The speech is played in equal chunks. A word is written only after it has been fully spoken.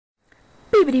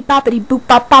Bibbidi boppity boop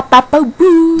bop bop bop boo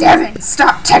boo. Devin,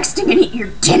 stop texting and eat your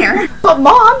dinner. But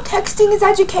Mom, texting is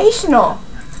educational.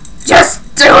 Just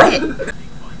do it.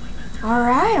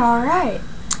 Alright.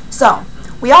 So,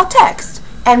 we all text,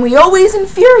 and we always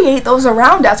infuriate those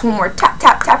around us when we're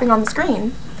tapping on the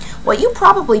screen. What you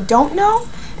probably don't know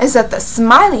is that the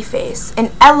smiley face, an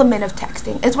element of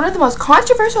texting, is one of the most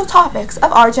controversial topics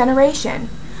of our generation.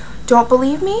 Don't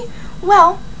believe me?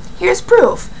 Well, here's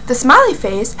proof. The smiley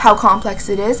face, how complex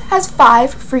it is, has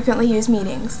 5 frequently used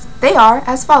meanings. They are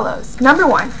as follows. Number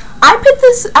 1. I put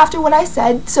this after what I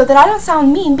said so that I don't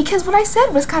sound mean because what I said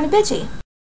was kind of bitchy.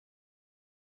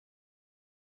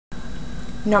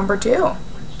 Number 2.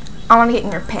 I want to get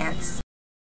in your pants.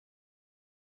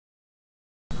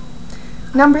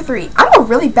 Number 3. I'm a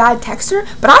really bad texter,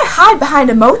 but I hide behind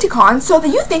emoticons so that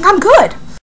you think I'm good.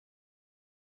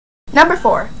 Number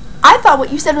 4. I thought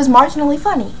what you said was marginally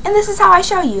funny, and this is how I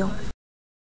show you.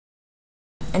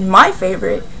 And my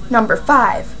favorite, number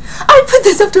 5. I put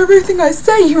this after everything I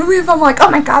say, even if I'm like,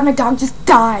 oh my god, my dog just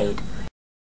died.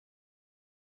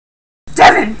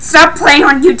 Devin, stop playing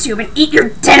on YouTube and eat your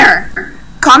dinner.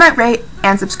 Comment, rate,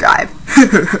 and subscribe.